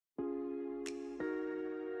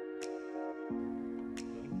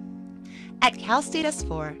At CalState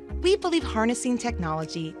S4, we believe harnessing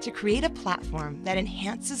technology to create a platform that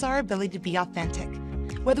enhances our ability to be authentic,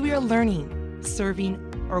 whether we are learning, serving,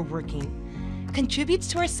 or working, contributes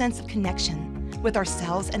to our sense of connection with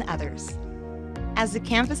ourselves and others. As the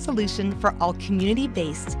campus solution for all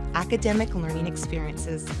community-based academic learning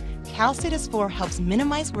experiences, CalState S4 helps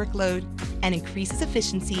minimize workload and increases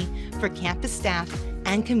efficiency for campus staff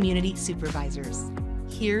and community supervisors.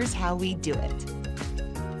 Here's how we do it.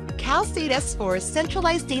 CalState S4's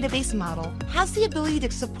centralized database model has the ability to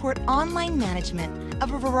support online management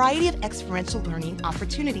of a variety of experiential learning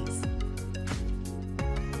opportunities.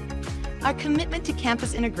 Our commitment to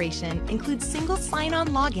campus integration includes single sign-on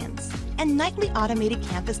logins and nightly automated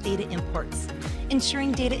campus data imports,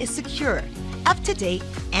 ensuring data is secure, up-to-date,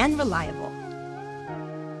 and reliable.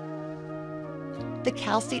 The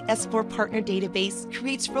CalState S4 Partner Database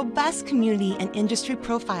creates robust community and industry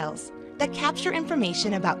profiles that capture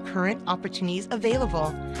information about current opportunities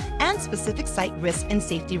available and specific site risk and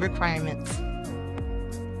safety requirements.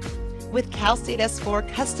 With CalState S4,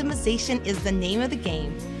 customization is the name of the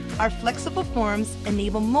game. Our flexible forms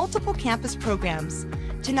enable multiple campus programs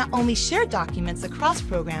to not only share documents across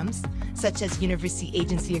programs, such as university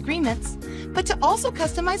agency agreements, but to also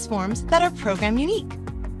customize forms that are program unique.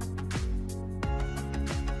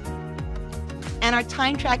 And our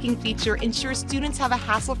time tracking feature ensures students have a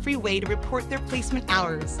hassle-free way to report their placement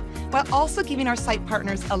hours, while also giving our site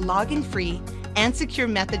partners a login-free and secure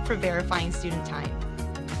method for verifying student time.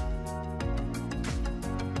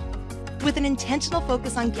 With an intentional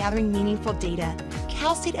focus on gathering meaningful data,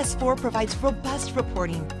 CalState S4 provides robust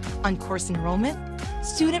reporting on course enrollment,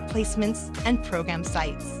 student placements, and program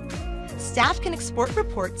sites. Staff can export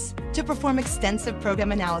reports to perform extensive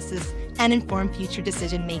program analysis and inform future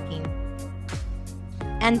decision-making.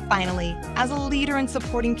 And finally, as a leader in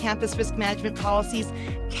supporting campus risk management policies,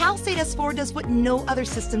 CalState S4 does what no other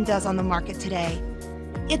system does on the market today.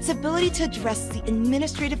 Its ability to address the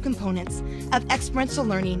administrative components of experiential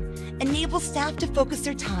learning enables staff to focus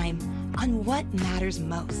their time on what matters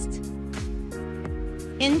most.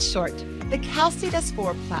 In short, the CalState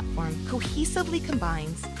S4 platform cohesively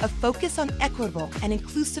combines a focus on equitable and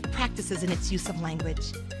inclusive practices in its use of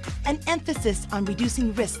language, an emphasis on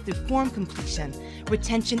reducing risk through form completion,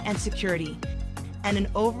 retention, and security, and an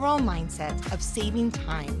overall mindset of saving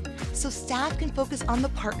time so staff can focus on the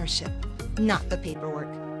partnership, not the paperwork.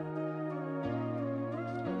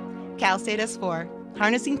 CalState S4,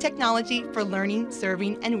 harnessing technology for learning,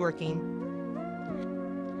 serving, and working.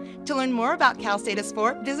 To learn more about CalState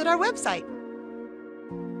S4, visit our website.